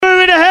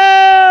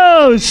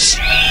goes.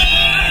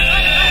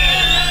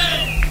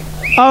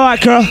 All right,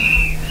 girl.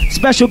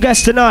 Special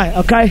guest tonight,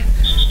 okay?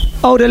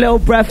 Hold a little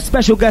breath.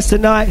 Special guest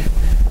tonight.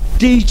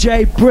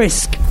 DJ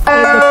Brisk in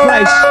the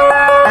place.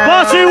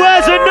 Bossy,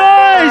 where's the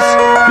noise?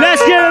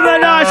 Let's give him a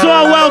nice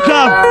warm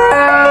welcome.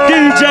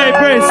 DJ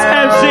Brisk,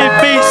 MC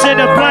Beats in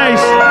the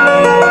place.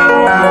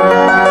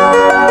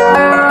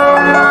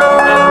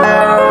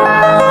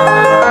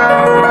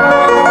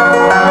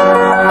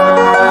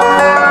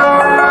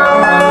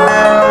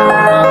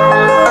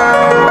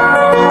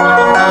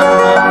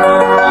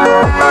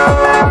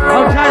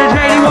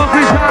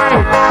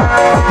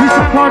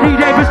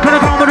 DJ Brisk gonna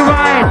come on the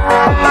ride.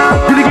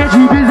 Gonna get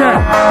you busy,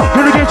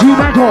 gonna get you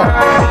mental.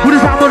 With the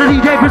sound of the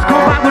DJ Brisk,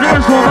 come back with the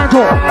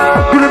instrumental.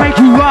 Gonna make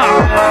you rock,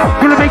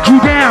 gonna make you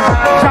dance.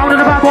 Sound of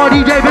the bad boy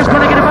DJ Brisk,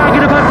 gonna get it back,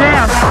 get it back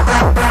down.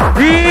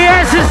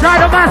 Yes,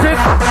 inside the massive.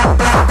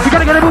 You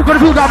gotta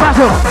move that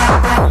massive.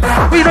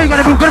 Well, you know you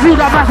gotta move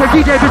that massive.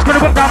 DJ Brisk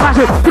gonna work that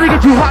massive. Gonna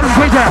get you hot and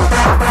crazy.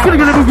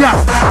 Gonna move ya,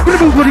 gonna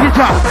move for the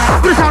guitar.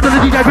 With the sound of the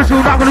DJ Brisk,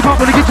 now gonna come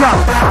for the guitar.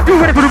 You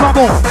ready for the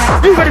rumble?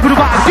 You ready for the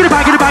vibe? Get it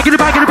back, get it back, get it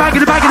back, get it back,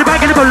 get it back, get it back,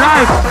 get it back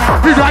live.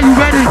 This is are you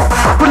ready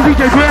for the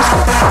DJ Brisk?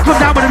 Come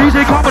down with the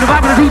music, come with the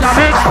vibe, gonna do that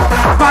mix.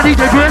 My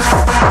DJ Brisk,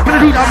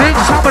 gonna do that mix.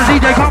 Sound with the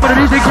DJ, come with the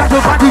music, catch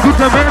up, party, good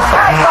to mix.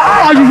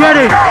 Are you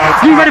ready?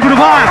 You ready for the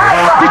vibe?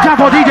 This time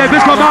for DJ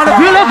Brisk, come on,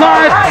 feel the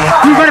vibe.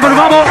 You ready for the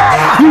rumble?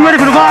 You ready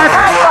for the vibe?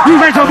 You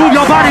ready to move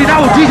your body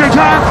now with DJ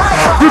Chan?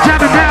 You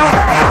jamming down,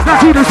 now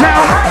to the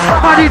sound.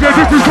 My DJ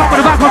Brisk is coming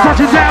with the vibe, I'm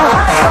touching down.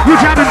 You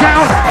jamming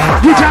down,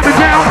 you jamming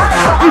down.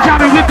 You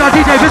jamming with the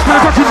DJ Brisk, I'm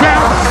touching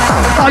down.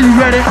 Are you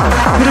ready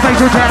for the bass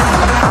to jam?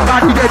 My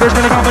DJ Brisk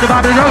gonna come with the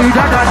vibe, and know you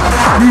done that.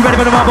 You ready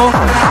for the rumble?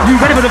 You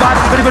ready for the vibe?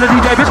 Ready for the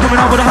DJ Brisk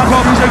coming on with the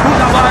hardcore music, move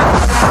that vibe.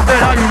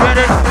 Then are you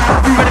ready?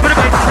 You ready for the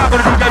bass? Now for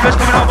the DJ Brisk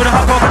coming on with the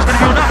hardcore, it's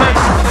gonna feel that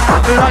bass.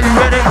 Then are you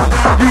ready?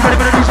 You ready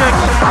for the music?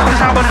 This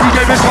is how the DJ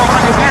Brisk come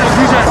on your pedals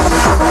music.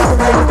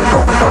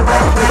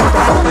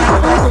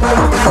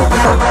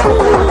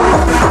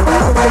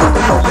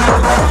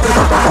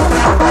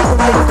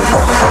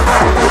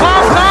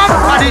 Pump, pump,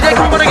 my DJ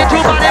come gonna get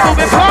your body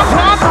moving. Pump,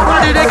 pump, my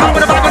DJ come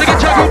with the back gonna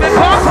get you moving.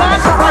 Pump,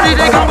 pump, my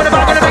DJ come with the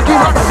back gonna make you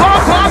hot.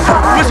 Pump, pump,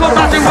 whistle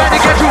nothing when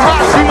they get you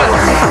hot. Do it,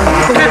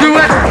 can't do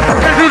it,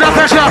 can't feel that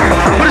pressure.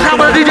 But it's how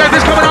the DJ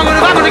Brisk coming on with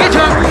the back gonna get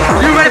you.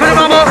 You ready for the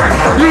bumble?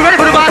 You ready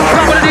for the vibe?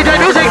 Come with the DJ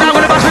music, now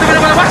with the bass with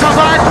the wax on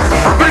vibe.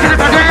 Gonna get it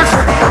back dance,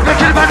 gonna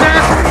get it back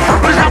dance.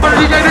 But it's how the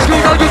DJ Brisk, you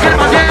know you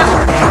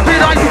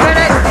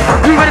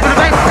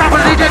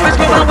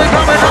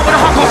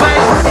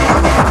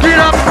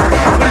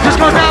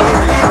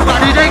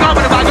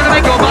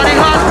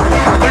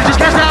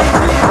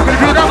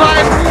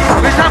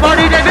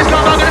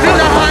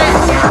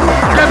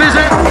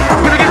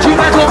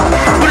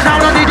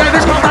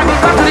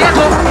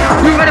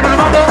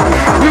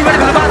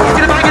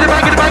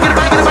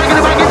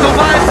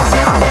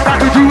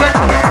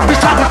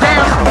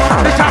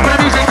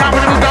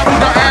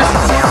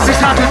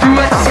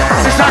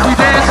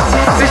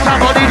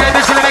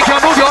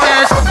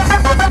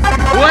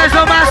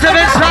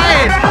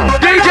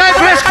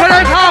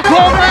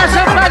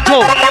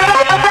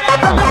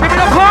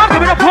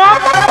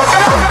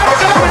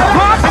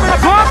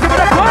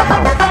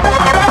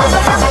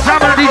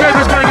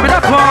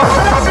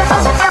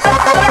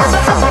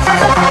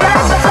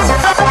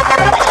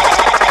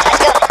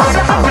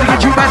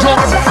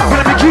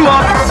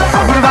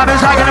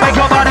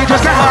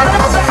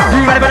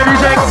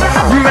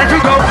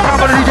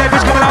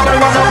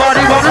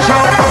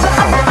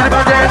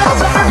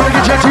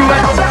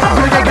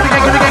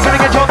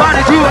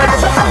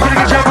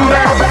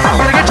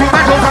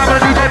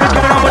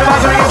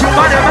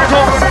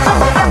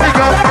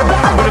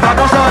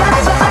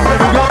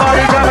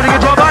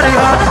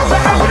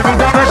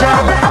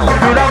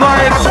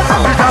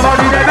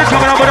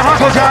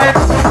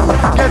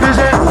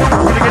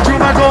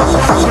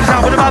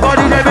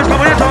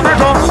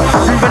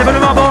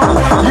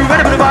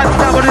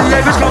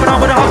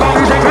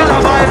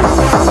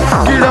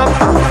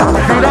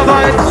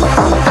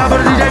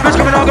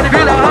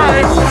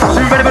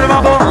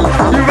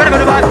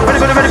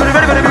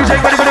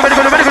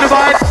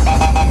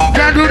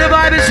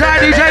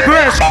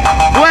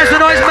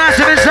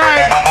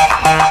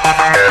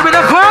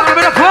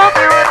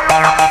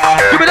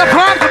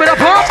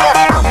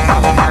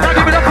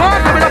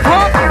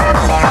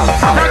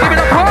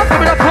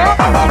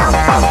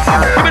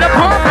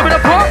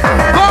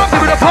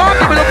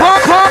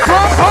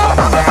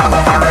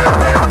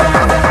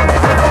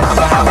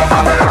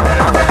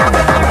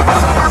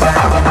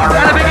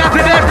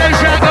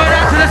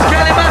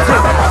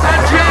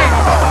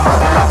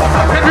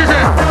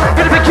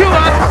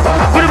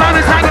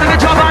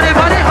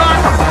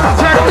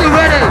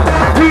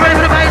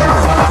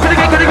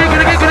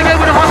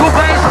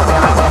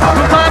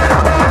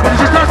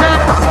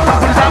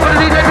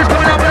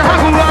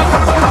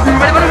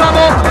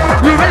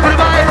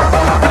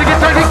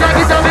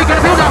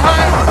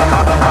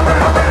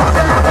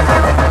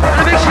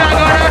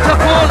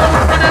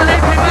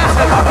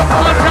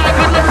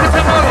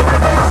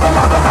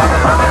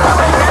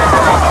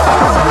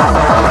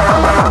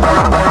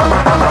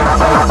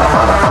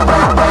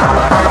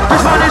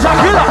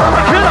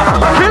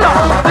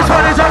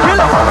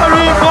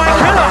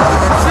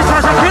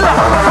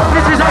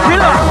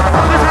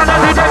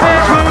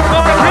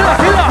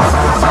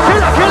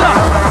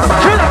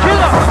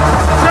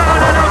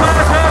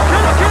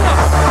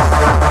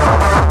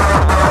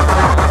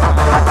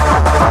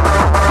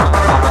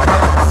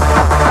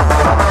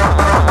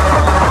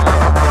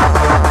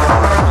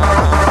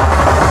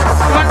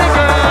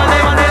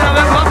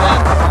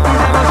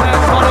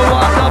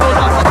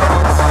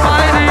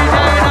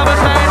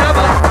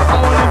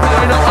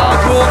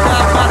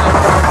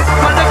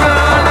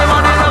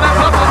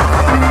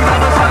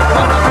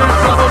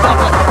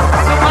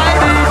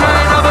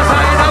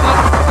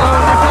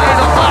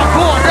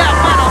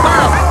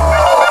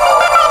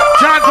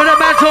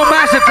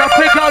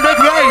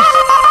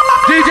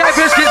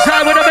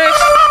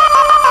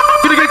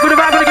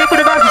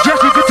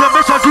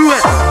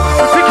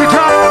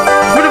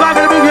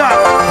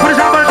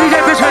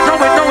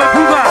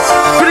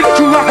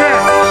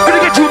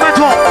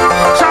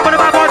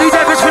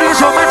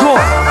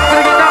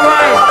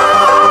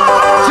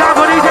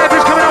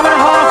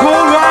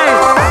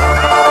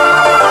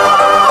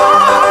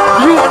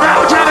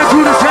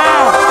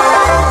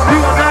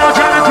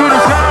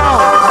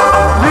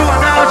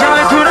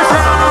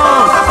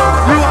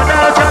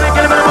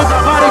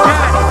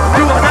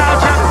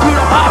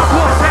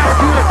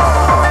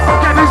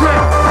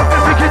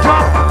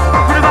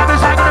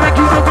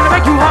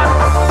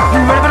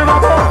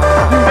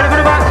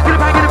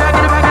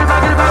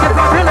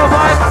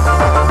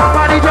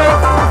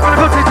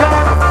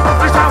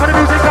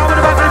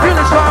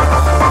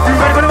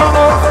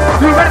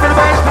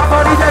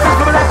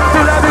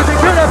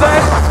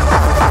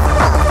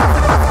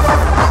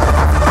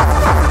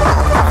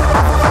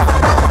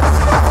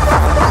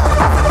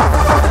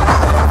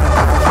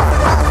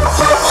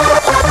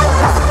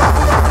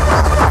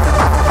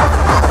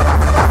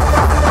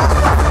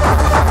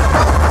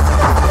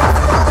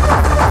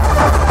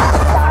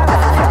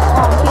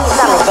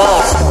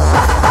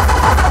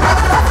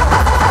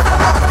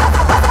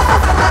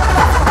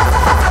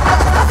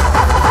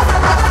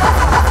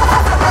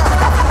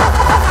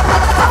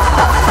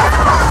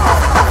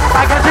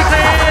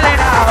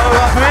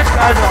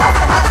pleasure.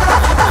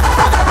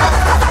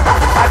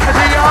 I can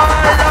see your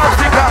love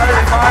sticker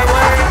in my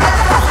way.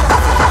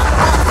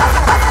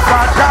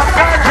 Got some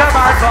ganja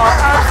man from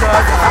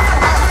Amsterdam.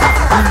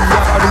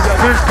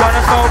 Who's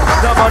gonna smoke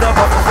the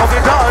motherfucker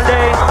smoking all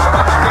day?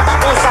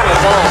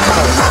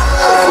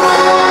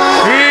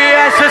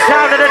 Yes, the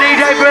sound of the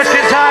DJ Brisk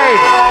inside.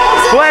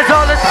 Where's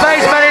all the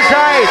spacemen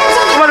inside?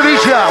 I wanna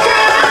reach you.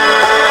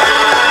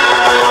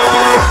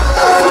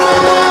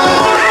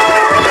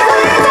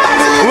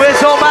 We're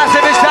so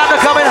massive, it's time to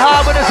come in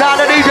hard with the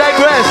sound of DJ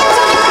Brisk.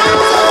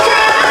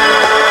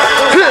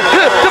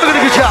 Never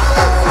gonna get ya.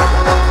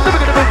 Never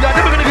gonna move ya,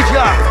 never gonna get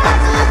ya.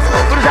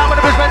 With the sound of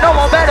the Brisk, no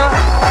more better.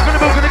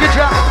 Gonna get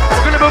ya.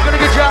 Gonna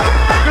get ya.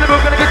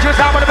 Gonna get you.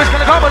 Sound of the Brisk,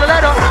 gonna come with a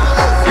letter.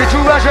 Get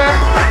you rushing,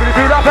 gonna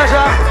do that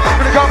pressure.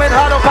 Gonna come in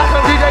hard on fast,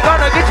 DJ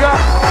gonna get ya.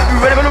 You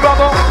ready for the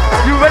rumble?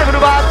 You ready for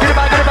the vibe? Get it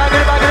back, get it back,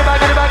 get it back, get it back,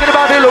 get it back, get it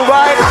back, feel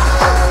alright.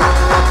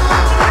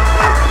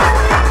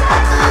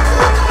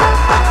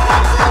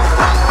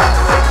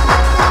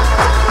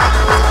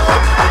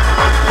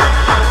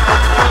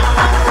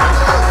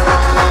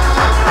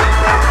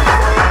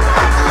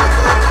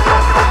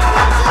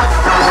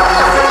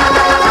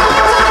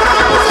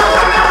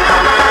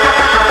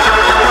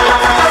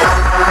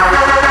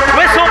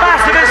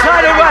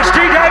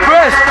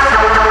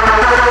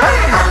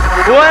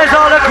 Where's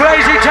all the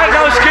crazy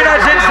techno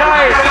skinheads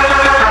inside?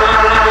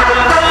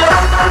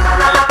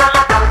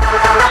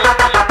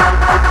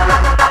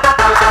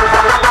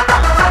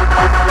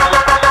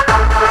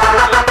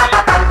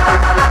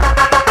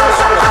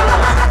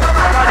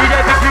 DJ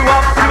pick you up,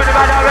 put you in the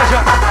right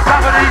direction.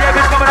 Time for the DJ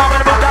bitch coming up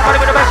and move that body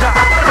with the pressure.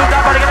 Move that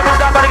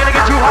body, gonna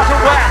get you hot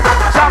and wet.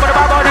 Time for the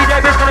bad DJ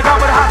bitch gonna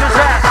come with a hot and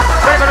set.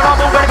 Ready for the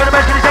rumble, ready for the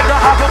mess, gonna take the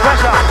hot and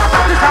pressure.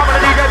 This time for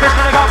the DJ bitch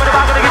gonna come with the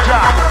back, gonna get ya.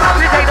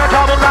 We take no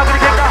trouble, now gonna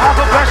take the hot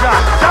and pressure.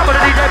 Time for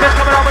the DJ bitch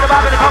coming on with the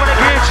back, gonna come and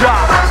get ya.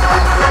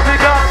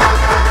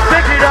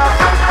 Pick it up,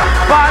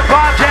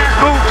 vibe, dance,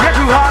 move, get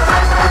you hot.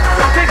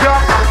 Pick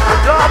up,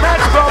 your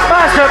next bro,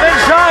 massive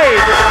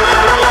inside.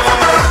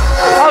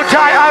 Hold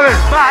tight Aaron,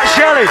 Matt,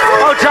 Shelley,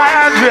 hold tight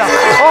Andrea,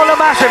 all the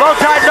massive, hold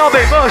tight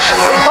Nobby, Bush,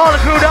 all the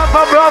crew down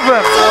from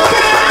Rotherham.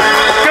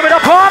 Give it a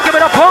pump, give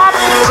it a pump.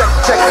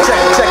 Check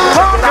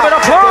Pump, give it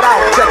a pump.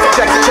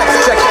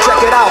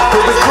 check it out.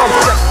 Here we come.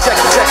 Check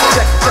it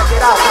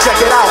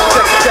out.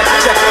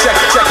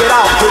 Check it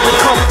out. Here we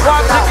come.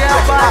 Once again,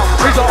 back,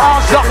 he's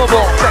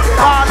unstoppable.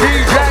 My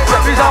DJ,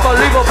 he's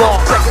unbelievable.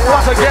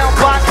 Once again,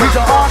 back, he's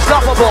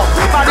unstoppable.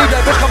 My DJ,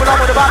 bitch coming on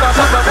with the band,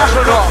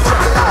 international.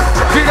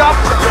 Get up,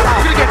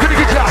 gonna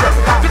get ya.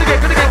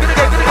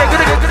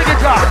 Gonna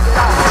get ya.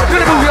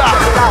 Gonna move ya.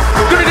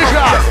 Gonna get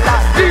ya.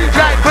 DJ,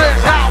 bitch,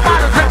 now,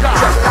 man, take ya.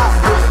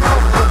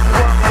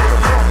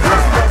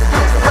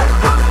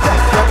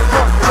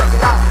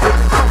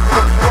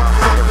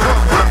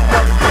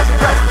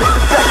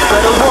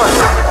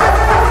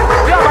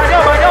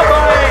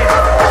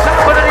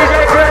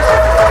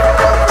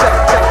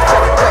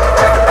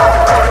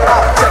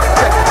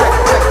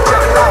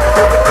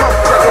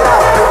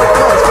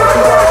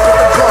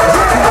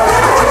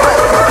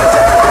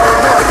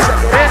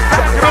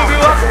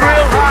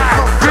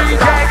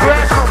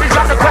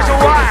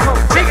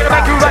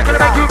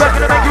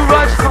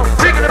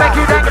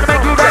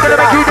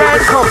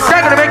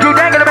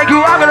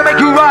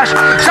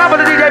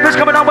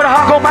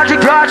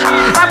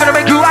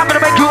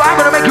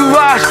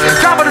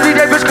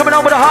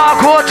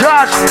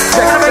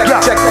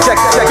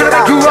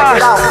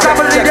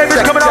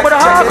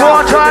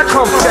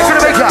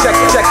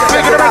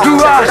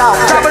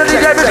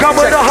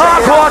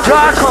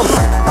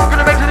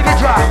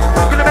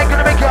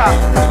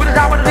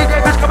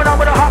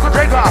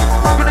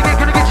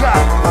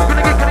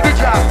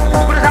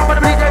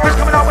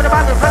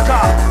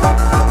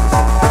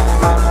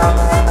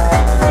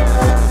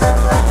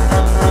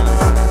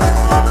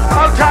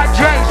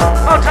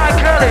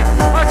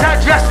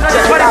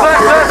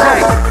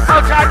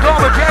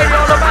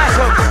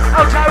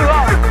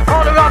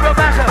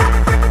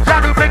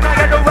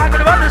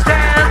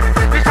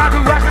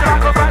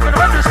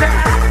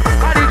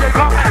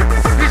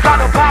 He's got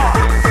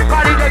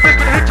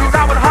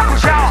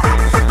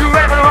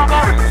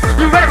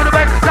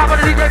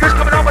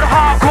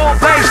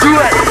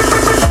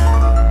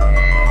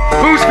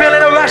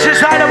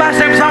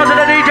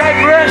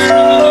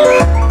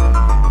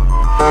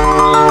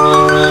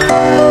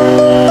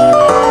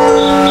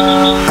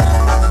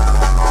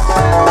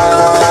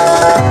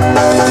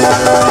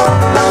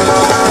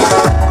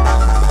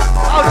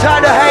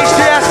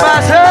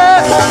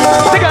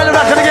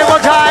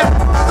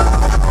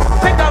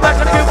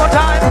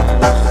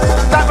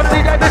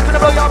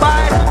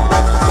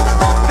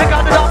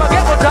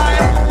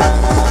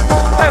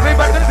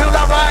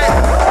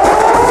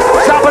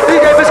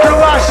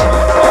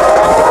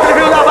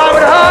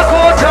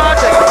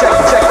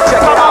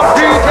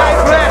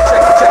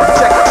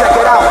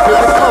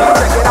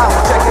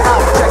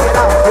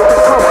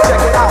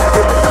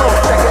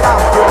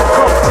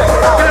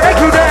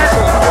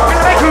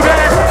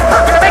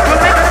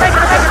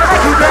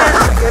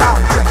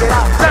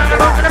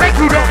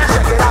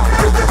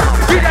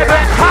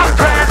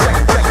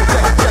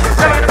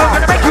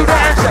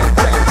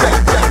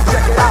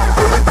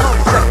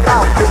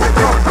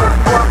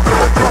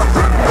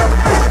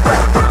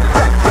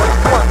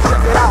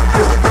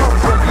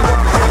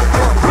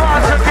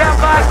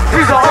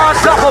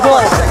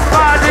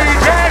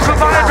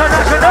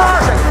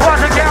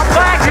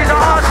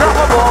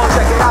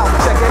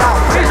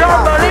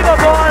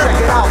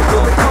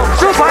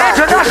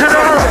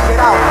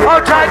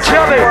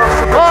heavy.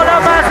 All the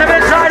massive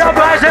inside of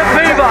rising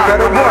fever.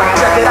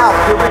 Check it out,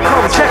 here we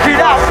come. Check it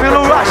out, feel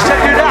the rush,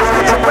 check it out.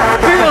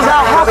 Feels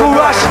our hardcore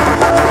rush.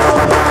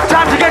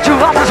 Time to get you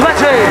hot and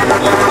sweaty.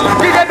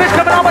 DJ Bitch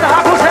coming on with a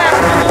hardcore set.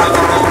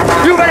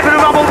 You ready for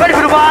the rumble, ready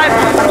for the vibe?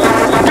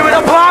 Give it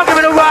a bomb, give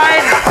it a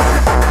ride.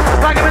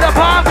 Right, give it a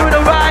bomb, give it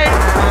a ride.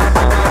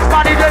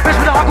 My DJ Bitch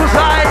with the hardcore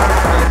side.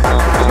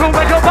 Will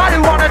make your body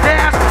wanna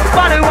dance.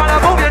 Body wanna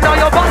move, you know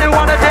your body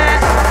wanna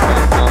dance.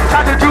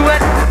 Time to do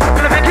it,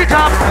 gonna make you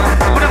tough.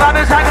 When the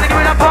vibe is high, gonna give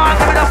it a bomb,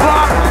 give it a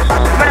bomb.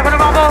 Ready for the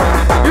rumble,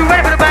 you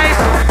ready for the bass?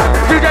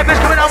 DJ Bitch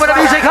coming on with the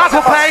music,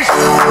 hardcore pace.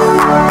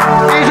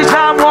 Easy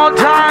time, one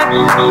time.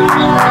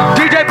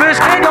 DJ Bitch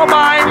in your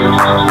mind.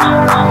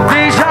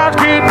 These sounds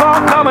keep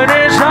on coming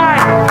inside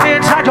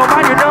your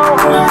mind, you know.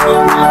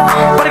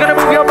 Body gonna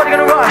move, your body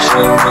gonna rush.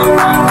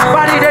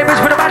 Body DJ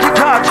Bitch with a magic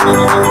touch.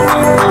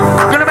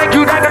 Gonna make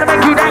you dance, gonna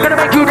make you dance, gonna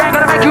make you dance,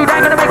 gonna make you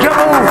dance, gonna make you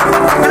move.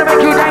 Gonna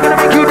make you dance, gonna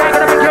make you dance,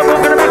 gonna make you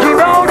move, gonna make you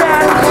know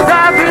that.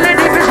 That feeling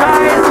deep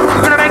inside.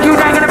 Gonna make you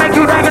dance, gonna make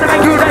you dance, gonna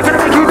make you dance, gonna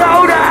make you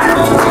know that.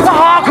 The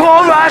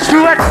hardcore rush to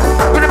it.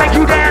 Gonna make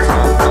you dance,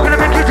 gonna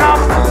make you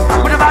jump.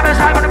 When the vibe is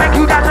high, gonna make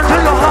you dance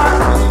until you're hot.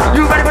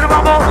 You ready for the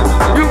rumble?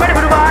 You ready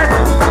for the vibe?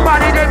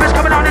 Body Davis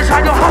coming on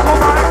inside your hardcore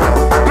mind.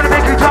 Gonna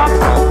make you jump,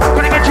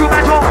 gonna get you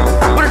mental.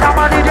 When it's not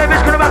my DJ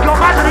Davis, gonna make your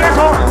mind to the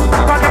asshole.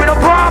 Now give it a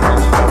bomb,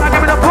 now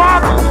give it a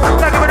bomb,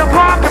 now give it a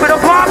bomb, give it a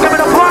bomb, give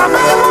it a bomb.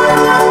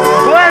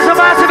 Where's the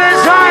massive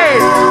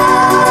inside?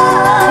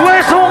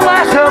 Where's so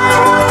massive?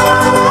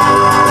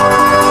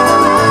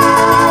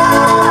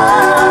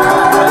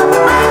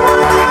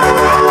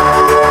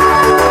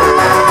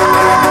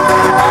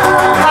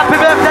 Happy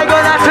birthday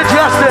going out to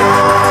Justin.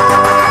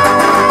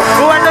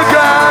 When the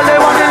girl, they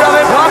want to love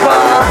it proper.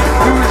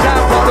 Who's that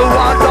for the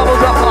one double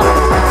dropper?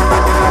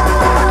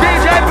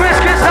 DJ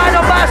Brisk inside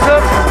of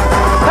massive.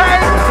 Hey,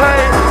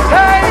 hey,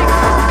 hey.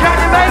 Can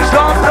you make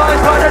some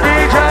noise for the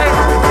DJ?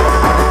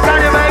 Can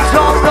you make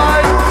some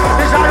noise?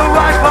 Inside the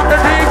rush from the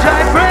DJ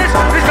Brisk.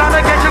 He's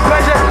gonna get you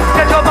crazy.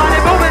 Get your body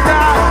moving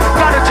now.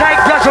 Gotta take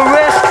just a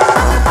risk.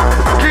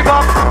 Keep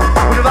up.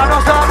 With the vibe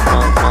don't stop.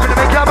 Gonna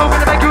make you move,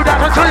 gonna make you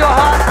dance until you're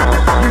hot.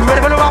 You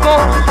ready for the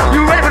rumble?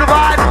 You ready for the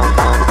vibe?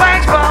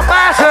 Thanks for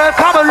massive,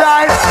 come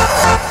alive.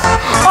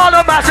 All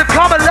the massive,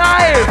 come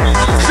alive.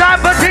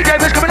 Sanford DJ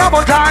is coming up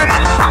on time.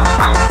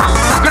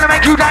 Gonna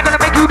make you dance, gonna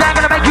make you dance,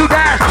 gonna make you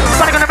dance.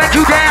 Body gonna make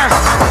you dance.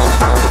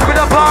 Give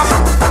it a bump,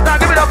 now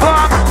give it a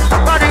bump.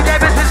 Body DJ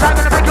business, I'm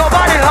gonna make your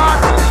body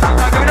hot.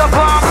 Now give it a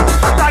bump,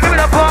 now give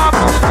it a bump.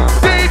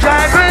 DJ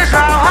Biz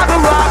now have a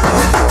rock.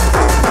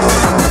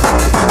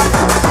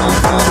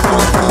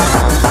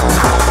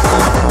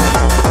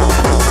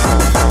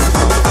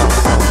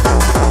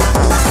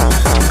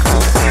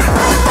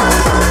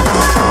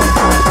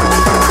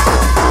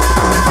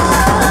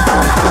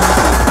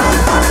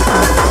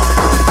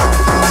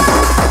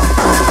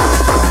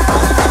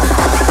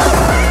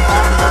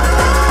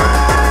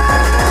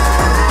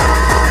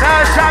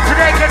 Now it's time to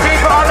take it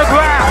deeper on the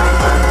ground.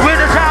 With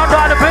the sound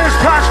on the Biz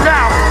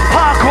touchdown.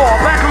 Hardcore,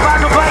 back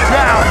around the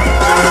breakdown.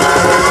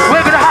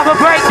 We're gonna have a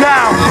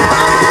breakdown.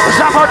 It's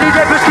time for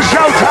DJ Biscuit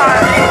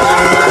showtime.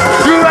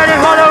 You ready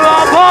for the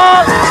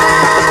rumble?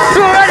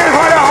 You ready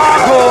for the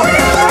hardcore?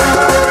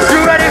 You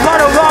ready for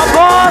the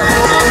rumble?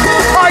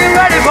 Are you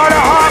ready for the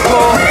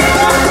hardcore?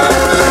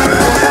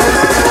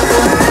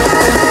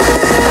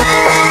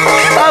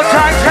 Old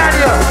time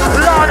Tanya,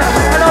 Lana,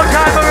 and old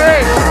time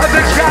Marie. A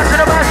big shout to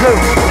the massive.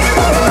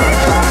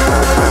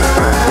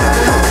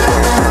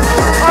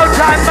 Old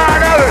time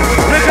man Aaron,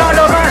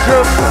 Ricardo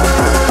massive.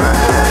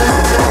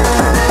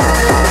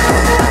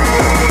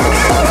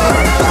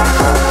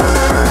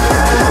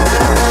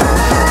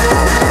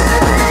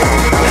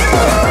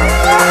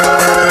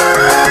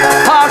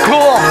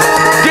 Hardcore,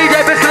 DJ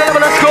Bitch with a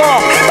level of score.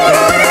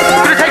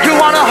 Gonna take you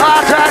on a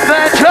hard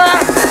adventure.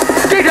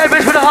 DJ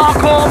Bitch with a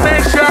hardcore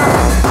mixture.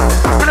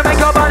 Gonna make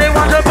your body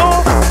want to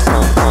move.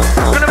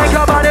 Gonna make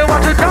your body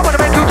want to jump. Gonna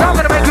make you jump.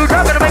 Gonna make you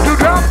jump. Gonna make you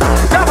jump.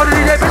 Jump on the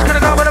DJ Bitch.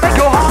 Gonna go. Gonna make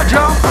your heart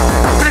jump.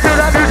 Gonna feel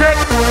that music.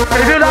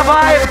 Gonna feel that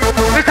vibe.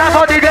 It's time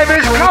for DJ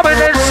Bitch coming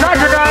inside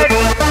tonight.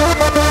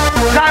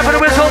 Time for the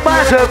whistle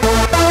massive.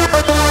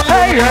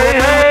 Hey, hey,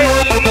 hey.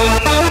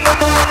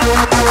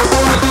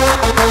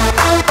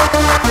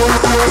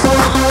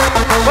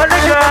 When the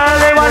girl,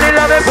 they want to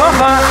love it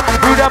proper.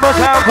 You never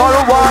sound for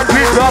the one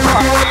piece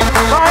dropper.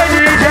 My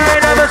DJ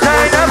never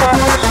say never.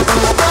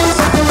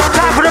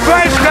 Time for the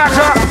brain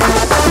scatter.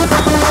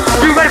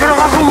 You ready for the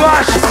hustle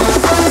rush?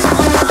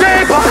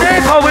 Deeper,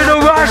 deeper with the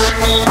rush.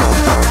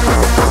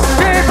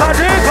 Deeper,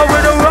 deeper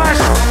with the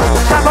rush.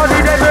 Time for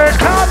DJ Bitch,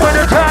 come with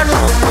the touch.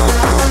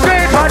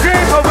 Deeper,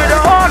 deeper with the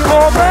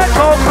hardcore,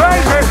 mental,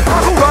 crazy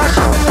hustle rush.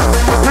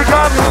 Pick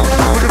up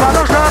with the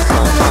battle stuff.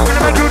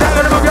 Gonna make you dance,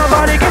 gonna move your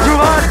body, get you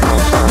hot.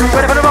 You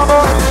ready for the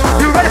rumble?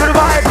 You ready for the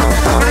vibe?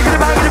 Gonna get it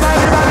back, get it back.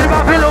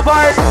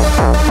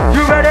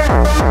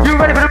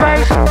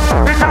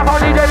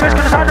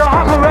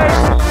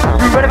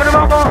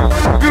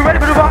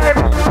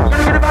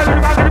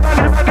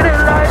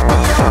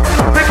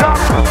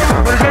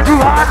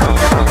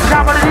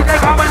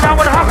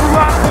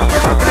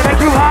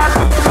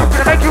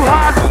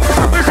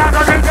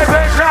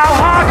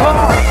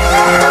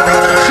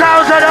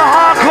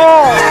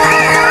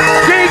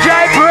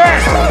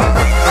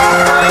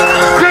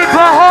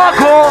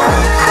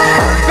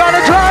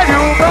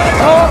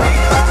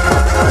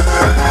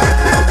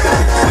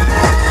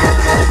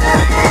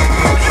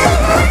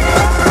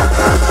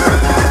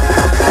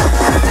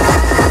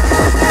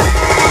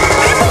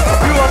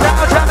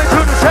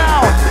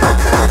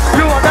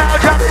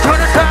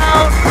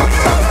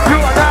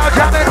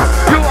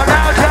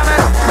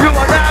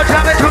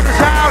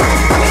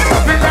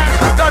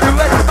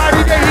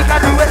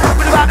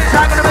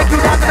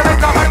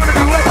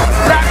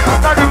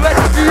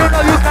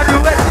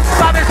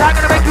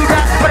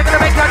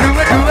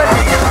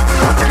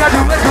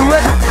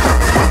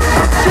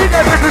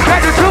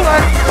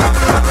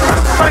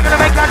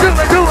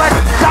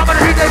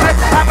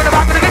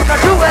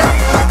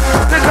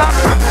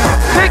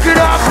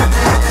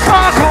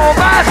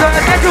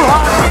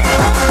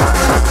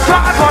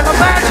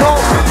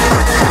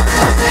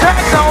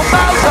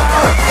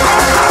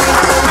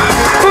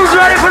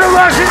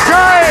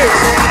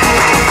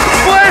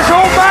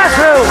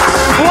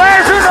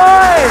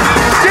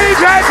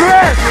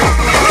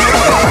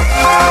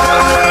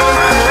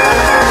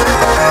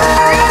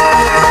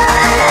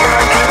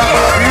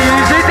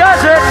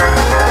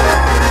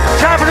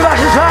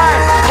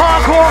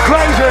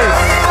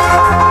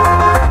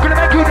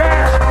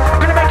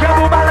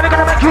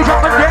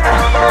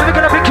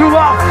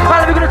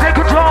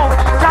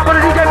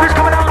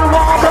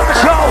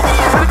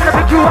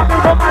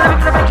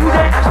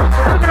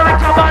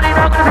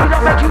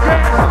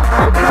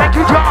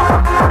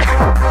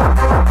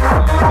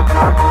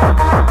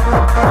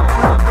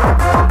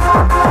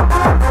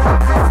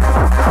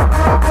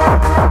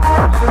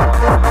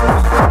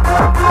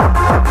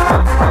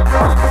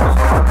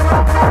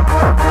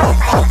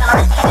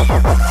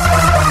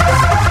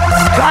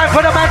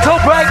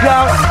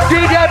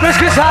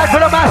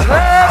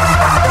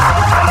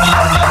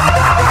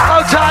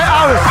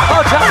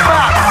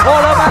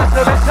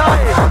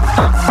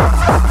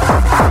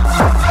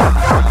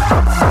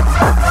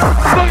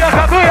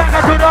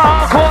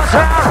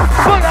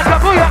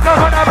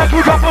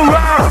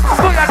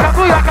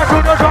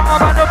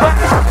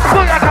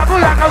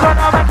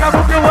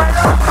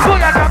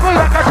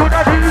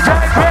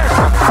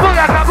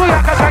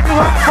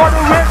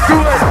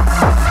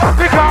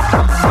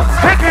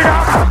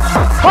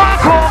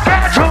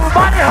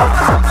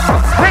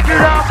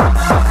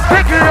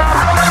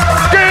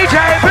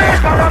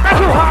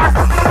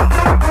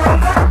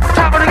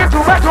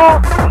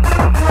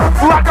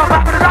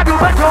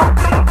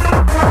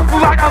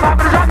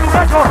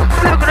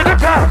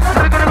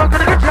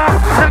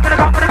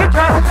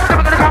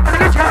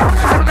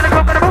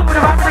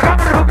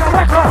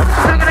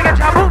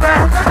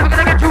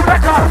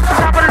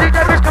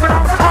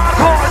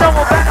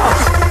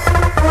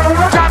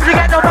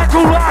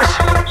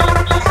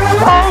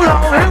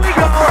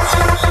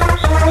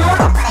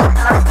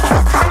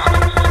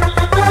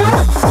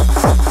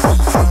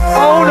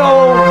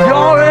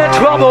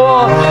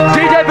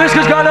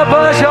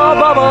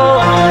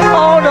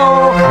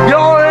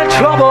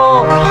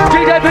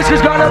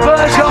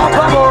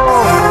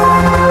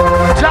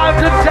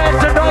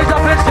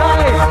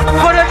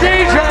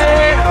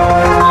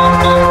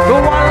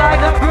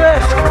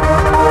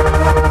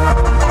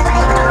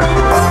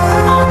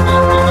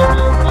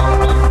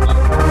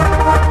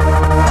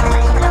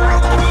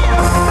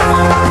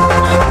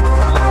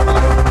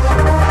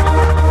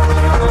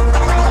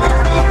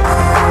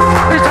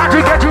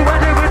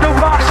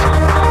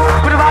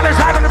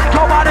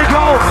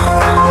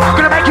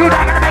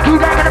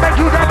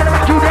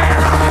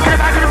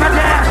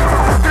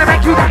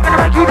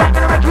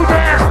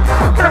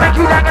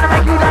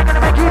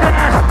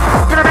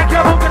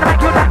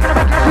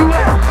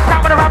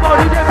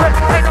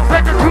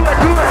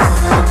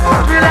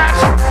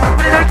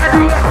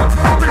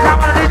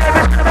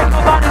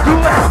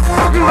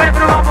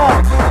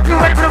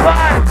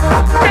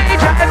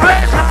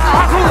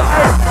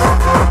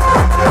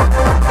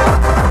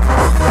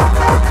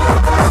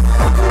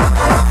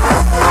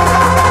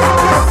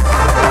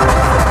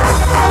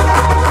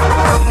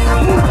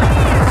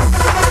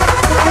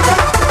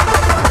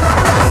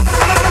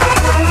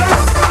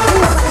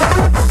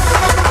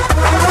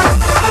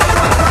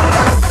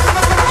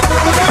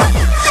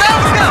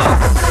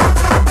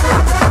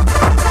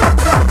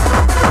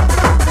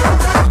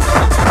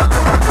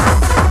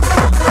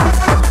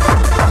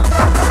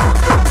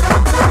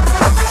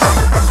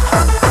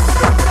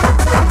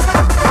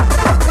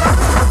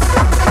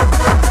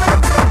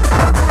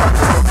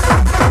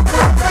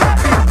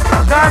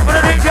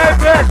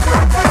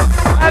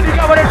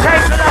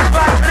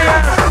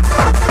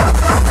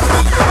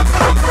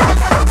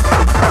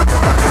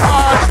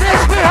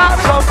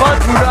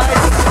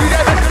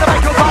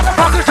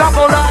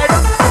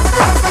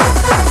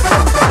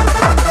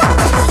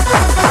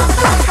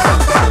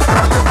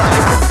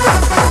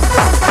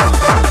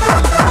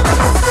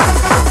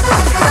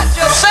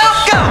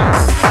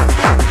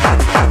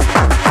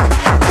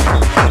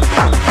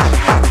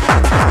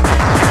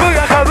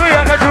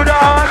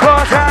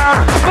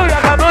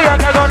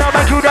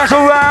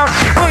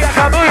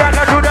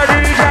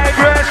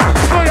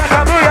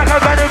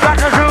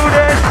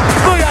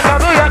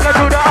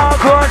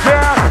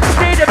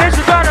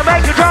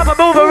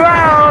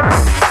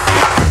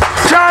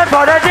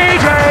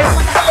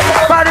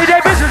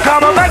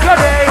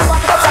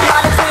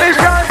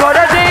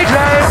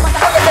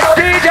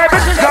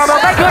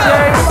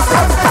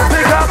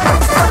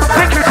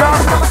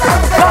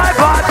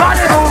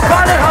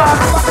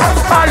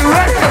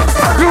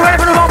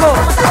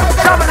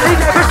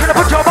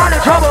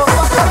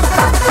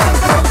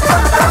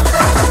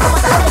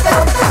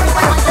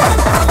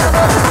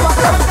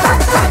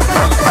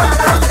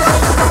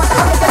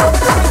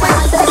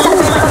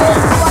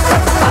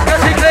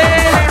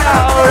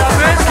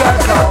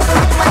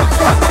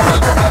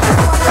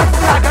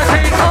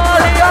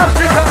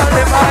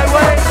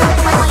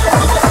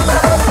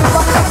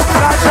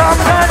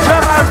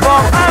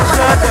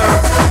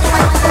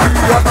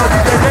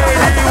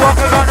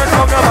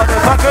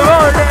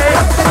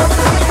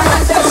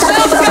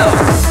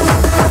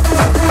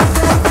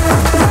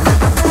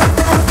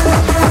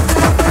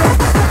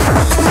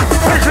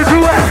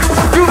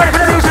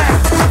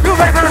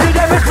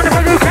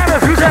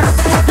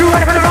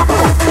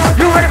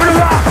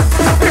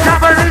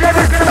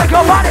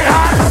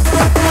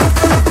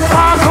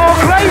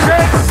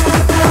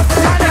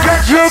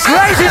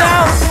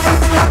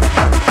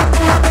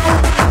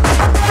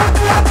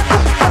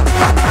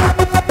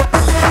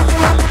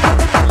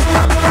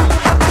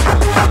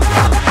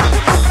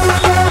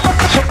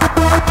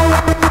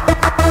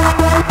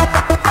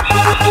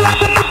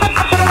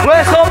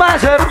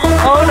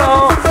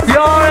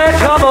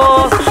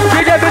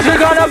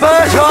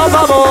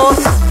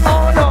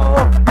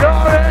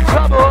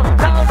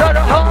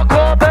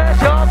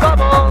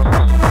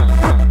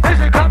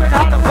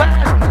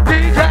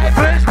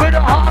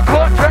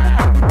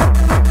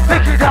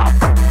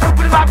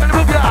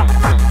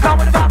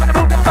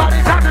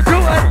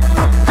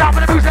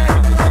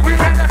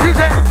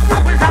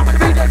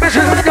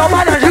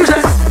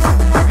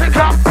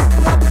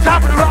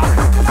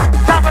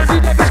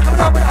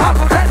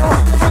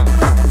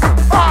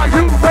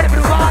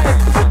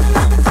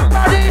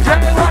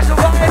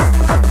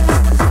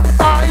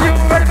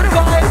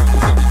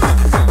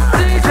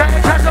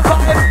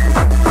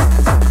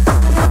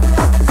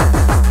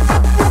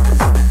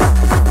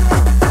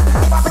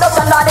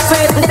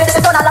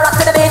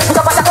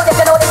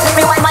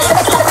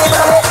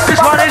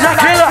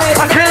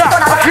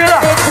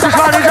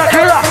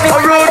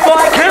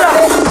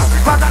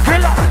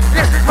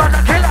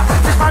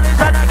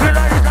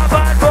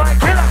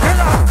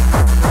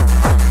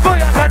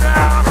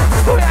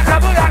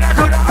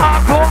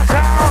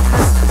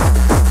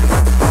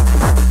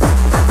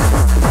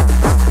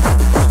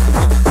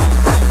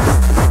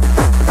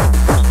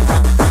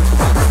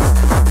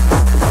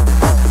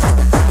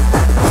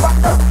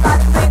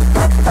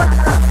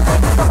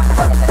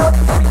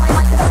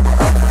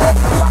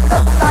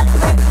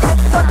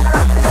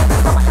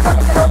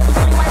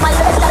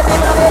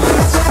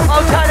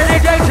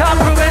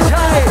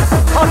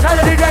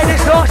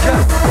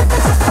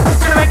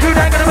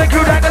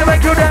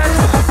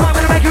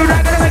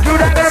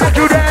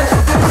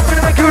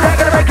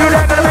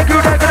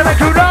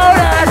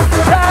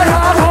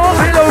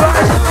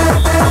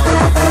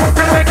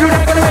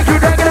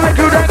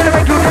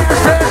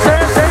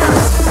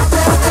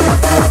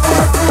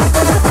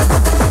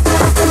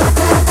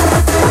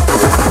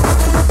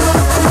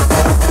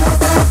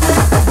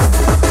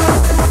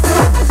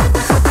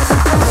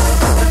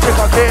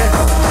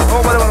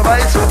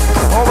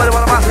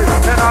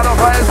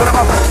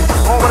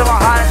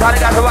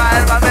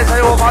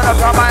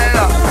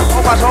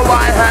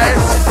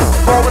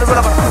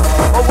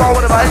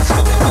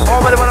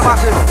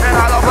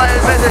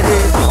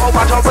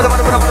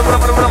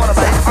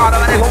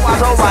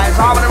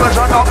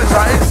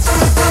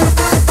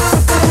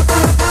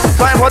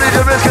 Time for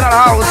DJ Brisk in the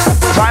house.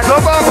 Time to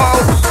bubble.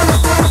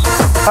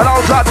 And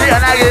outside Peter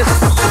Naggis.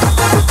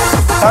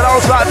 And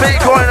outside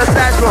Bitcoin in the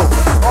stash room.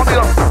 All me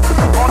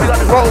got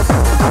the roll.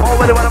 All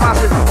with it when I'm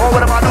massive. All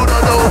with it, I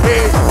do.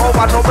 Hey. All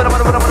my top with it,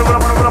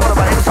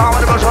 it's time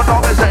when the version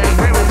don't be saying.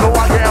 We will go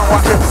out here and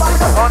watch it.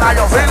 Oh, now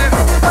you're feeling.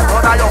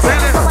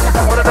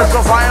 What if it's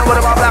so fine? What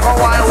about black and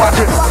white?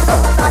 Watch it.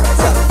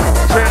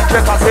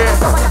 Check out here.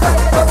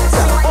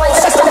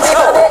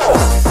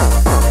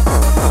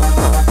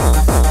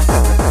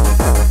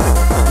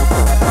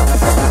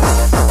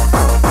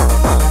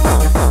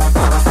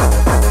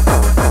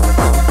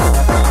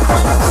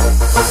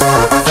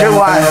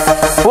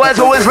 Where's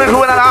the whistling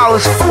crew in the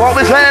house? What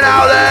we saying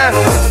out there?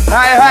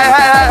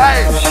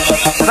 Hey.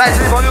 Nice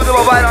people, you do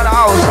a bite on the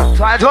house.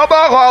 Try to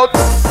bug out.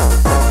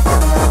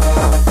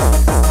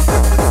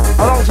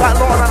 Alongside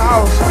Lord in the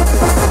house.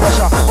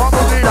 Pressure, what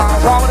will be down?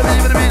 What will be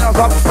the beat on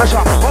top?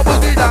 Pressure, what will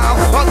be down?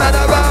 What that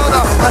around?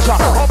 Pressure,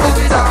 what will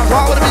be down?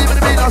 What will be the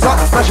beat on top?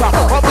 Pressure,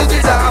 what will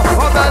be down?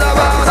 What that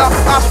around?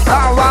 Up,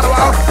 down, round,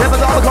 around. Never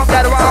don't come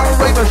get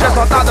around. Ravens just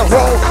on the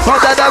roll. What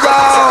that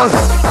around?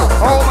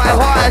 Oh my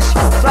gosh.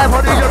 Time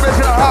for DJ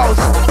Brisk in the house.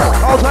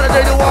 Out on the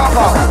day to walk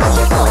off.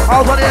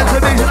 Out on the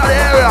exhibition of the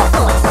area.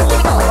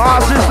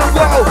 Our system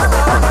go.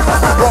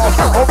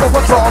 Open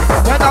for top.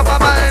 Head up my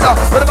mind.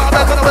 With about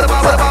that, with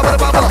about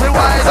the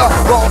wider.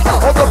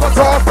 Open for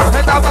top.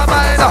 Head up my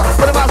mind.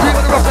 With about the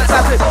rough.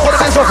 That's it. What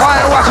it is so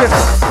fire watching.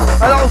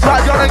 And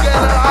outside John again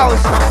in the house.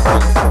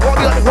 What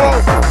we got to go.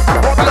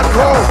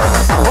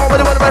 Over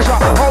the pressure.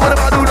 Over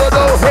the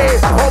do. Hey.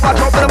 Over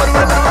top.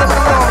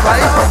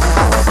 Right?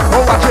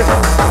 Oh, watch it.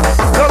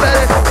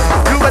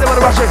 You better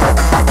rush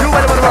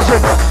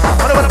it.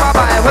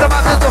 What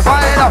about this to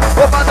find out?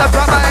 What about the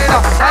fine?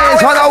 Hey,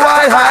 it's on a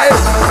wide high.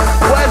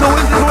 Where's the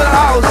wind in the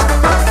house?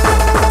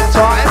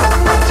 Time.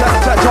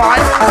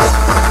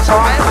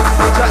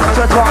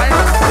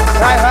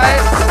 Hey.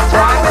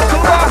 Time to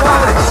walk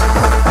out.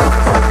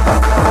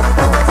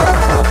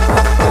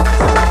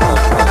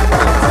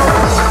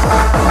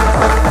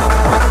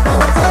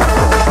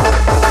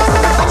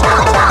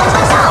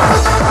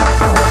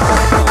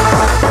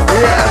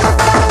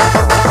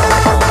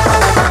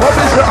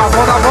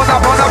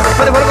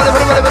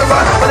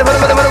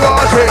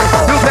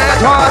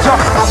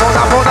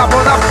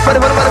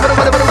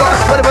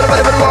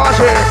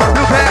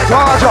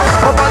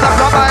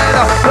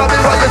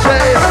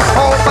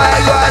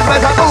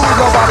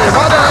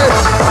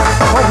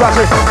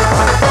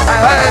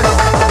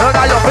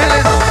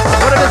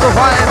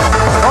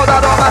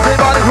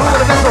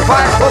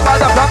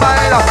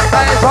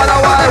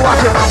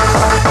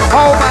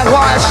 Oh my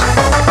gosh!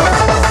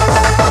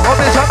 Oh,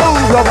 bitch, I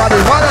move your body,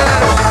 honey.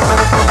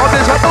 Oh,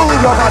 bitch, I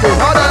move your body,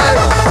 honey.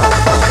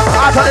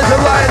 I tell it's a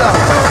rider.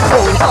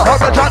 Oh, I'm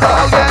the China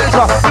against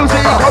her. You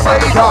see, come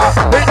later.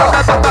 In the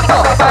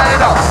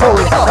band. Oh,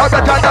 I'm the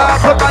China,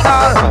 put my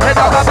down. In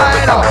the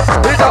band.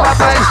 In the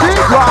band,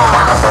 secret.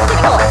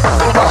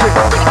 Watch it.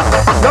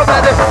 You're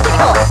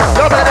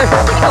ready.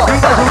 You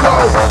guys will go.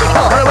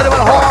 With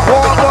a hard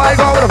boy,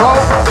 go with a phone.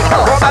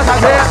 Go back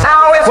out here.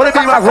 Would it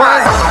be my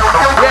friend?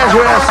 Yes.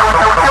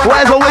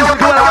 Where's the wisdom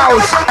to the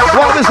house?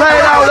 What we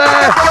saying out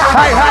there?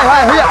 Hey,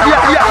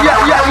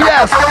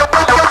 yes.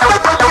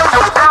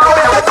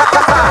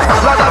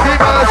 Let the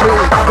people see.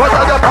 Go to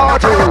the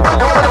party.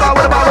 What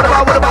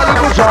about the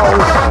good show?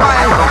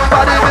 My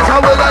body is how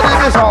will I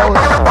live this hole?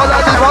 All I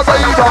did was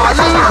leave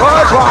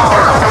control.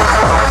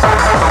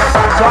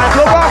 Time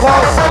to walk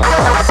off.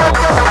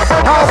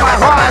 Oh my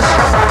gosh.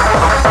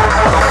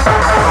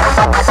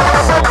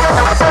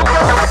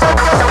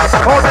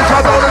 Oh, this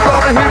is the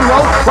hero.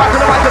 Rock to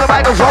the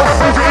mic, show.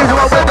 Easy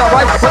with the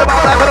right.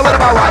 What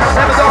about right?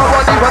 Never go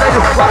on deep, but they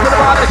do. Rock to the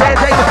bar, they can't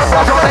take it.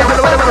 Watch on into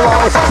the rhythm of the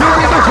walls. You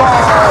need to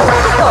call.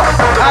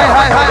 Hi.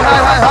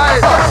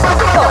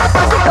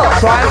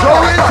 Try to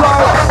intro.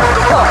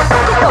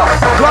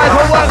 Try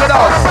to work it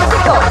out.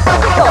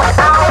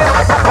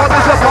 Oh,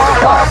 this is a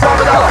pop,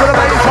 pump it up to the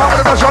bass, pump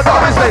it up, shut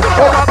up, and say,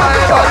 oh, my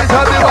body,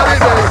 tell me what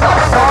it is.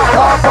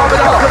 Pump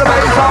it up to the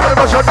bass, pump it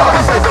up, shut up,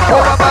 and say,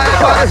 oh, my body,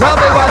 tell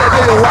me what it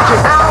is. Watch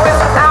it.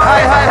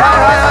 Hi.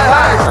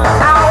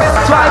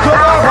 Try to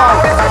walk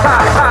out.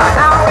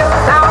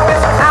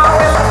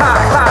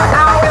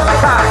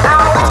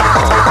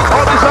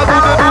 Oh, this is a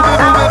boom,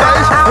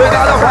 bass. We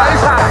got a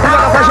price. We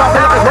got a fresh off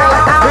in the road.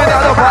 We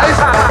got a price.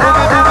 Boom,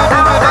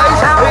 bass.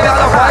 We got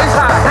a price.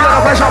 We got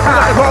a fresh off in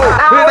the road.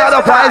 We got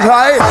a price,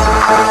 right?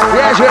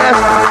 Yes.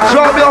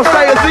 Show me your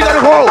stayers. We got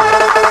a roll.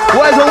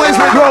 Where's the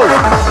whistling roll?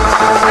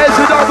 It's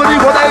the W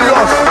for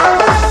Lagos.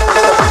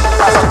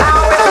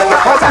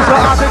 Oh, this is the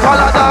Arctic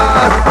Canada.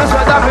 This is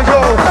the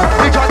African.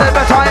 We try to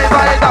better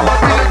invite that one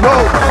big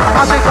roll.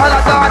 Arctic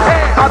Canada,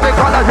 hey, Arctic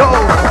Canada.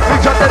 We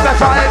try to better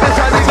invite that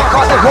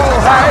one big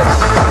roll, hey.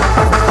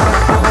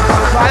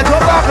 Try to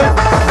walk it.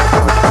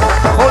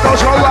 Oh, don't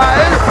show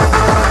right.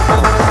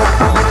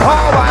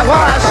 Oh my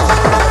gosh.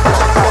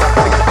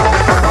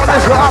 Oh,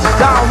 this is up,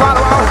 down, right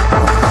around.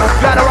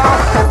 Get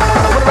around.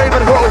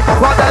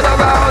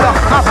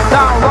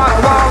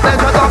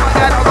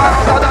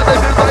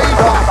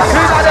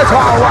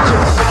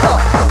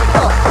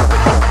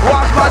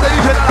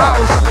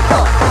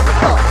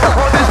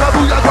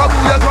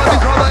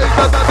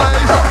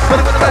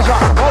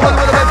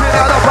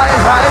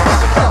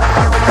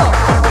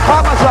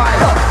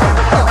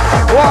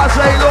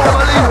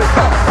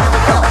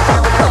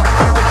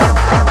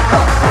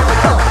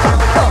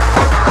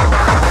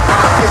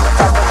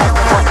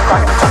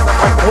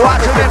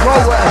 Marching in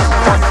progress.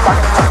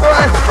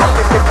 Right.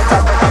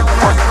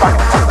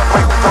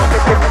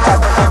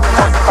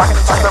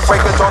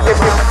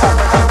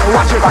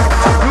 Watch it.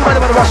 You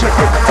better watch it.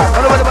 I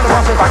don't better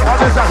watch it.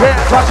 I'll just here,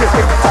 touch it.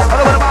 I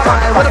don't better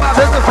mind. What about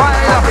this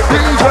fire?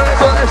 DJ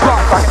Bullet's rock.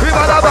 We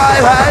better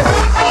buy, hey.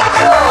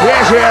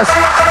 Yes, yes.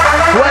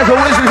 Where's the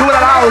whistle coming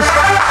at the house?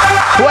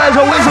 Where's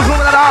the whistle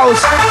coming at the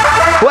house?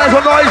 Where's the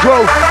noise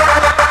room?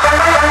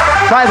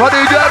 Time for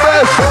DJ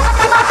Brisk.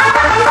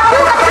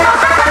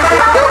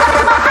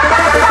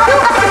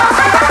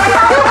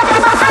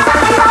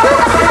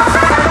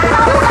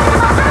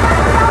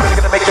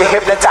 Gonna make you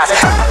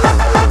hypnotize.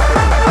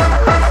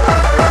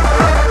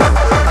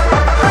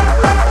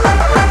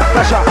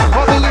 Pressure,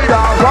 what will you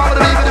down? What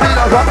will you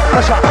down?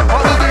 Pressure,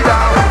 what will you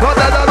down? What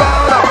will you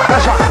down?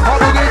 Pressure, what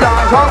will you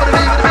down? What will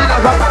you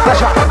down?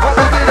 Pressure, what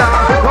will you down?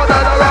 What will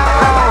you down?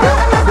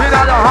 In the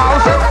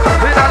house,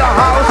 in the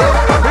house,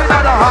 in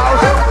the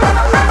house.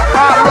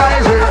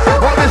 Uprising,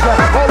 what is that?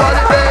 What will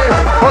it be?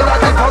 What will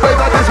it be? What will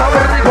it be? How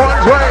will it go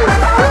and sway?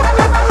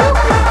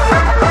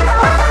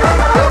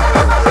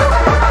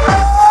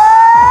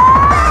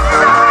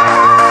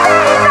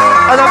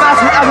 And a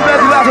massive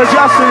alphabetical out of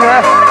Justin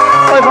there.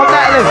 From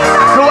Natalie.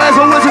 So where's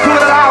the wizard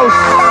doing at the house?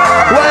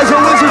 Where's the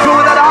wizard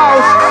doing at the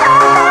house?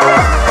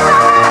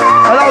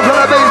 And I'll try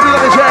to base me on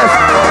the chest.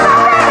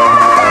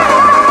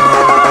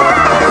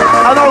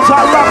 And I'll try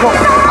to lock up.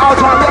 I'll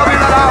try to lock in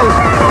the house.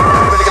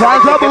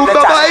 Time to move the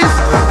bass.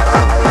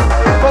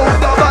 Move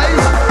the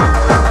bass.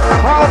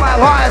 Oh my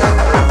God.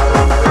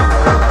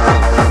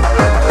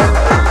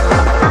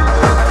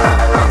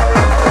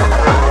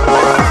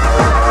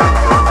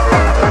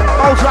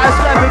 I'll try to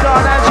slap it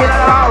down and shit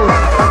at the house.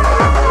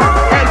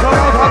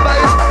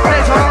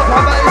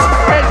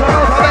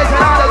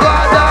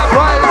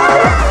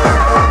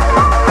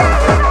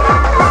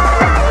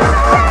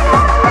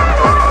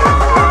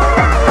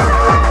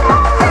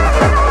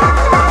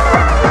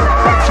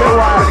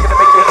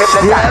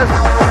 Yes,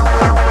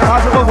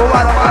 possible for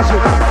what I'm asking.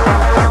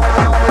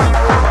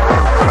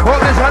 Oh,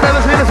 this I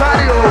never seen this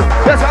audio.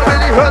 Yes, I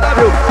really heard of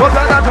you. But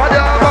I'm not trying to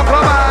come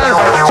on.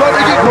 So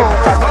did you go?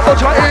 I'm not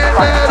trying to there.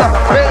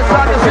 It's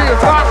time to see it's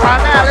fun.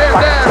 I'm not in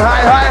there.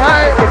 Hi, hi,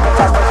 hi.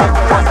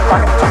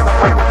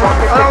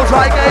 I don't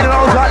try again. I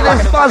don't try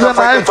this buzzer,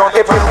 man.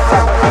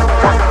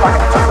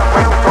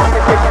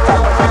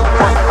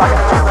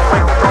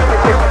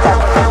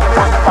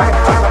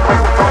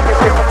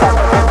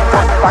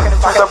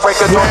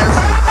 Yes.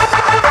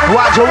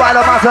 Watch your right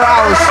about the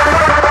house.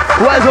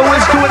 Where's the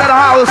wind doing at the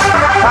house?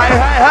 Hey,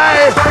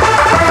 hey, hey.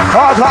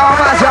 All time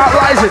match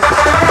outrising.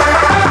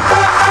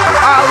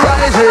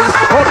 Outrising.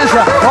 Oh, this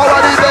one. Oh,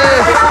 what is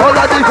it? Oh,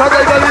 that is because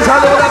they got this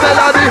hand over the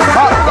melody.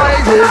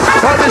 Outrising.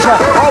 Oh, this one.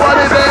 Oh, what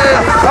is it?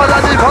 Oh,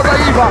 that is because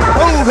they even.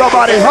 Move your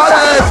body. Hold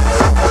it.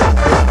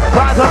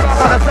 Time to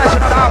rock on the session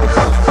at the house.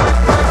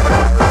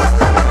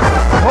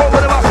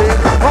 Over the muffin.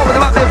 Over the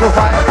muffin for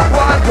fire.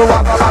 One to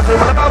one.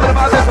 Over the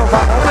muffin for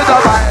fire. Over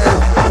the fire.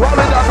 Over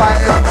the fire,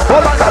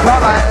 over the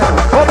fire,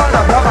 over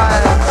the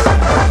fire,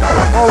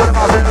 over the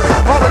mountain,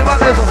 over the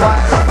mountains of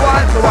fire.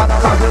 One to one,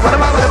 over the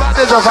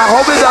mountains of fire.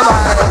 Over the fire,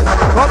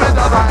 over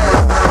the fire.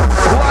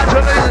 Watch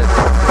your lady.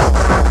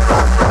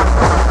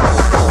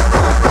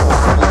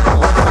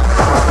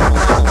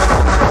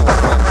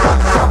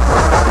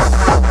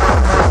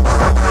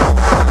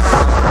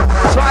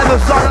 Try to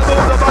start to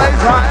move the body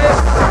time.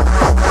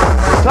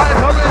 Time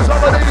to raise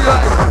somebody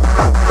like.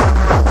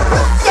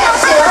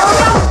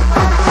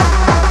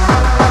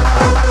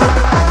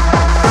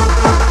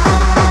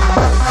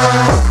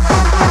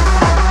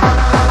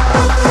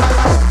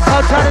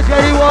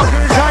 Daddy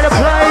walking inside the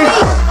place.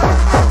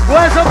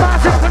 Where's the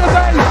massive for the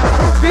bass?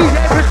 DJ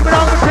Brisk coming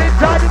on the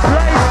inside the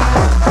place.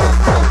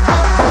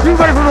 You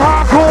ready for the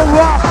hardcore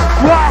rock?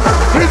 Rock.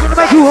 He's gonna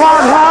make you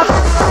hard.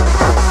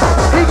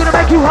 He's gonna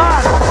make you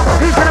hard.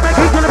 He's gonna make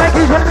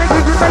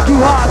you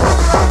hard.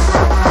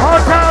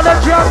 Hold down the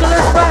jungle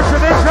is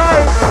massive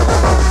inside.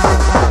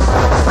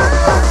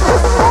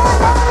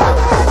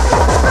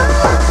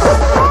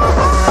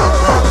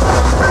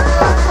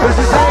 Does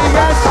you say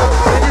yes?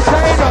 Did you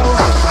say no?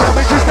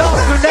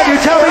 And then you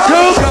tell me to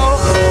go.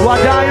 What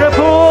kind of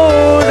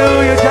fool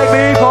do you take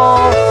me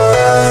for?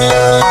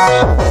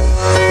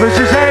 First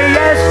you say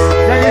yes,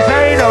 then you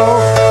say no.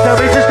 Tell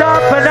me to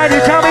stop and then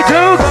you tell me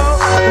to go.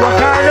 What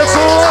kind of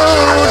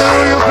fool do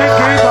you think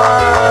you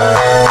are?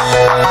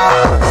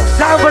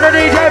 Sound for the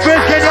DJ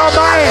Brisk in your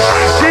mind.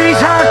 These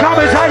hands come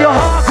inside your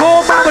heart.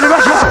 Go man with the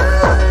rush up.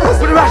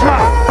 With the rush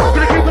up.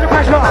 Gonna keep with the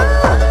pressure.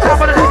 Sound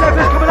for the DJ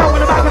Brisk coming out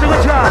with the back of the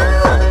witcher.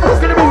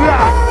 Gonna move ya.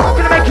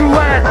 Gonna make you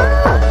wet.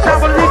 Sound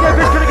for the DJ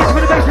Brisk gonna get you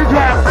with the bass and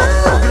jam.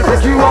 Gonna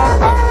pick you up.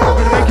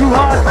 Gonna make you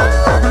hard.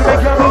 Gonna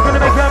make you move. Gonna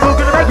make you move.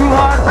 Gonna make you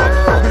hard.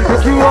 Gonna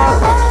pick you up.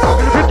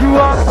 Gonna pick you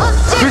up.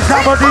 This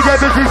time for DJ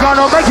Brisk is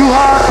gonna make you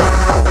hard.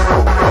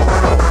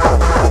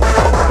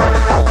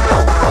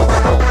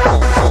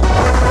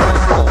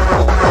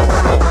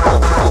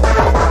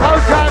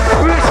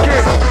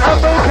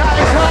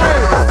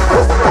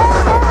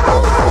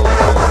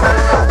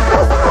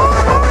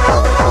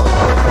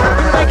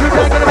 Gonna make you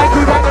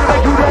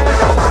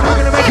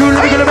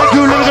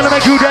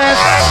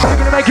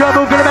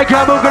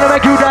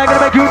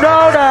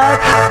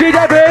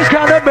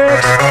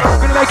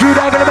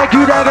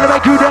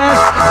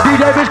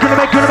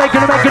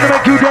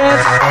make you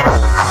dance.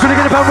 Gonna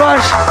get up and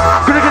rush.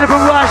 Gonna get up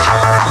and rush.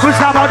 This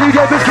time our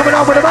DJ is coming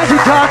on with a magic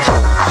touch.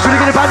 Gonna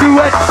get up and do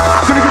it.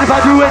 Gonna get up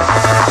and do it.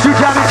 You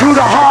jam into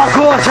the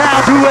hardcore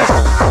sound, do it.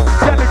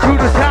 Jam into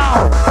the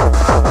sound.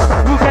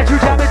 We'll get you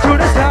jamming to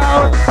the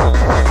sound.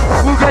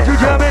 We'll get you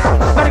jamming.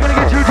 We're gonna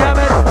get you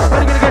jamming.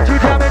 We're gonna get you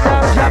jamming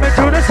now. Jamming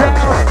to the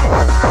sound.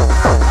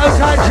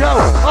 Outside Joe.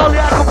 All the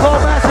alcohol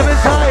massive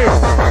inside.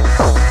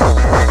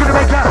 Gonna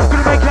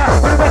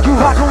make you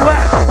hot and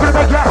wet. Gonna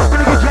get you, gonna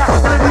make you jam.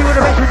 Gonna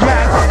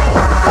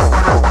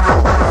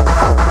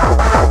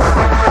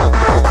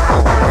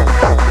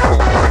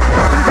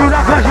do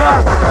that pressure.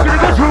 Gonna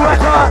get you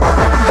wetter.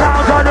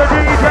 Sounds on the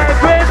DJ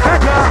Brisk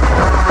catcher.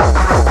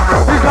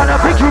 He's gonna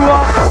pick you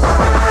up.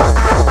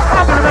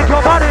 I'm gonna make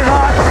your body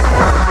hot.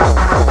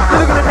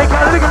 They're gonna make you,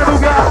 they're gonna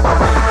move you.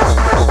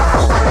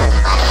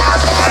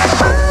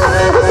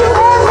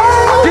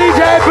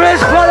 DJ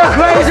Brisk for the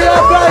crazy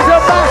uprising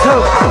of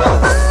battle.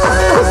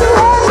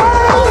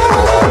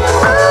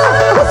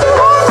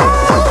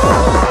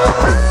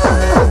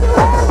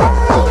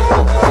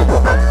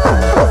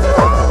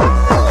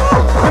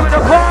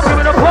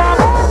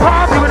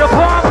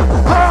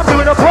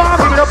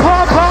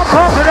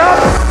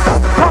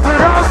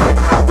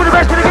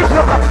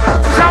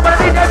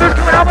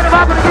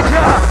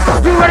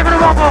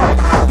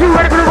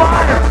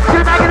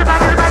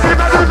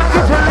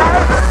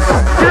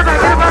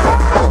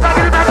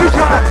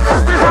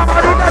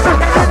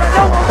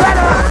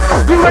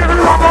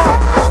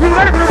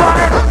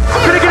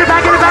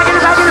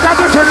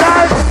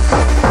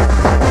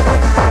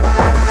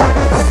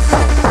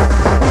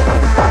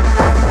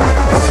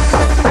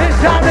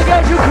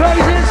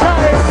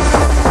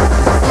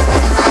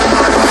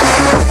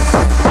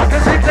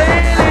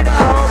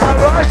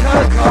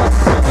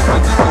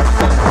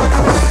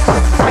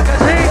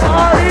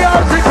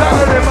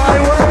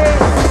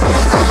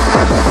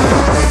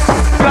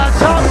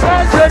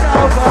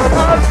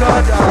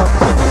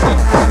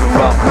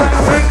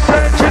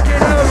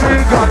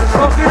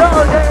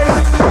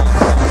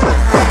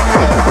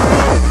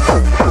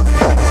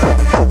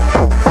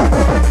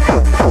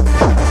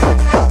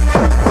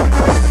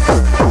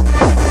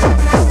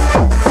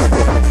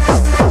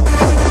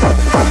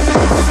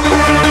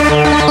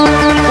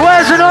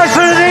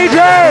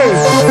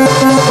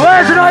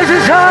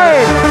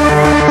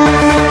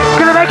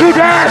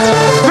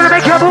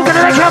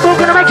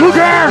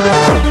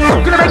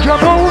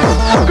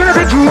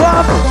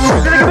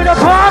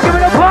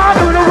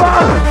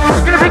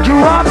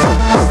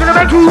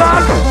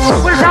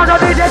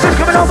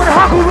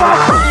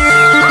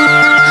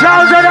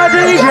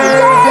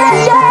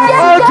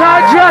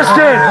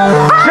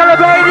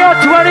 Celebrate your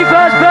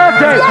 21st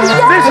birthday.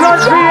 This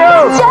one's for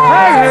you.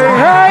 Hey, hey,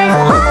 hey.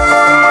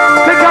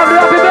 Pick up the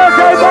happy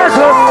birthday,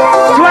 Massive.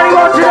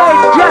 21 today.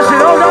 Justin,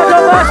 hold on to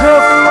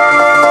Massive.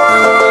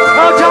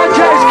 Old time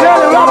Chase,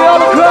 Kelly, Robbie, all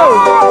the crew.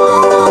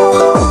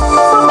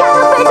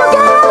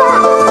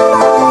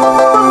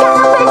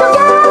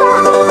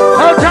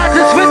 Old time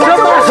to switch to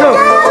Massive.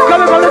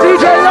 Coming from the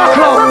DJ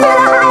Locklow.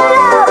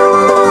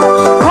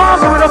 Palm,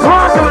 give it a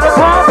palm, give it a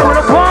palm, give it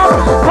a palm.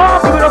 Palm,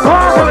 give it a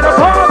palm, give it a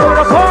palm.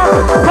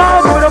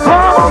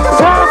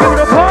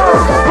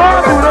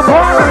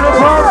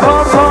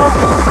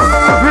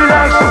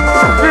 Relax,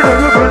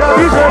 little bit of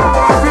music.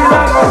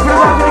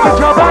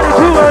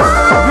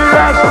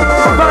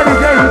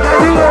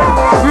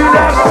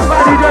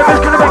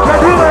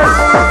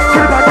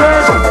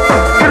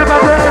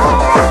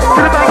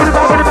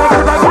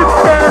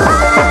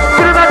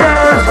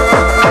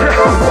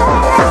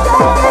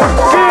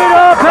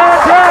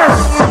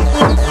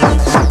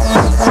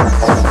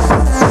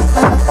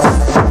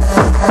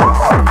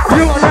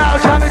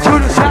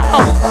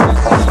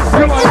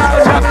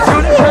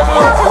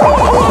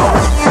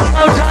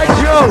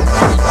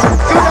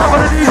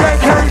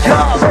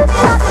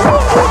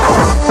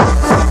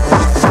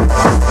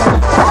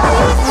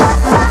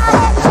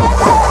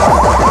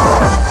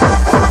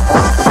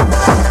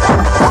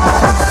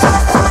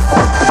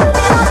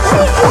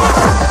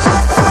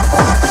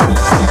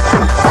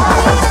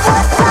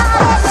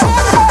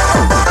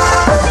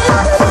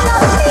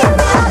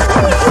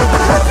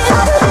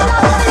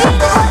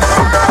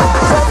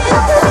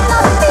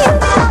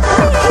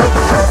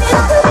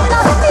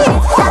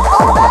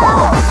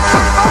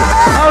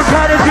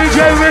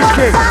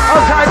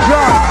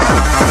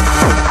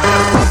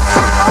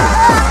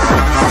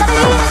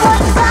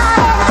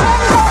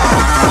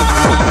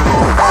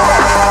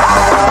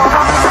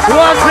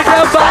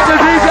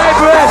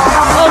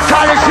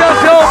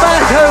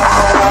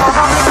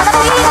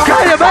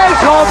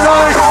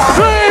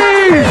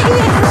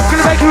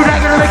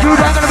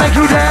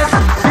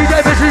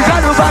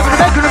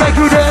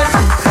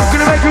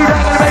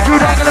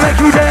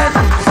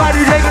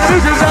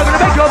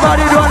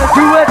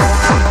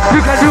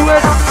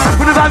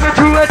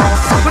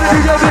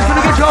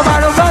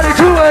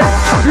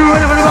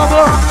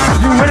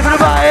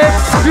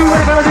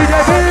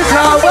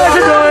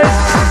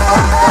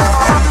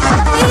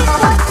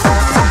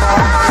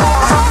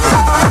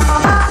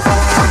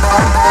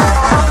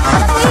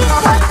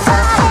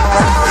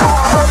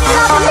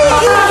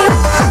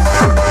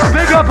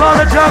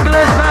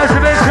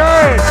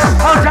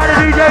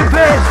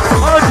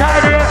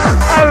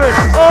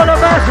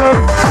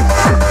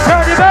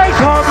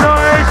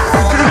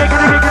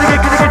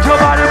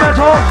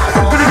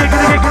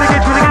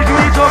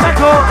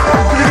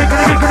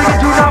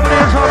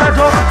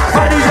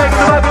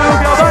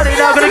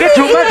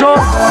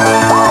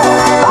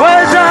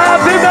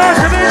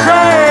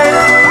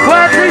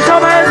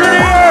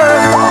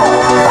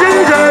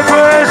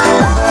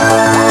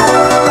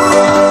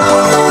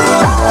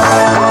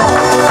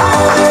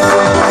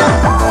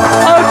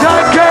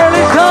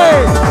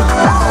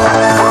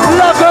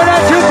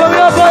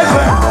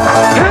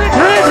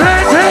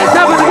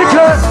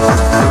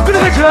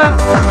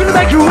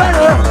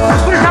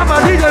 We're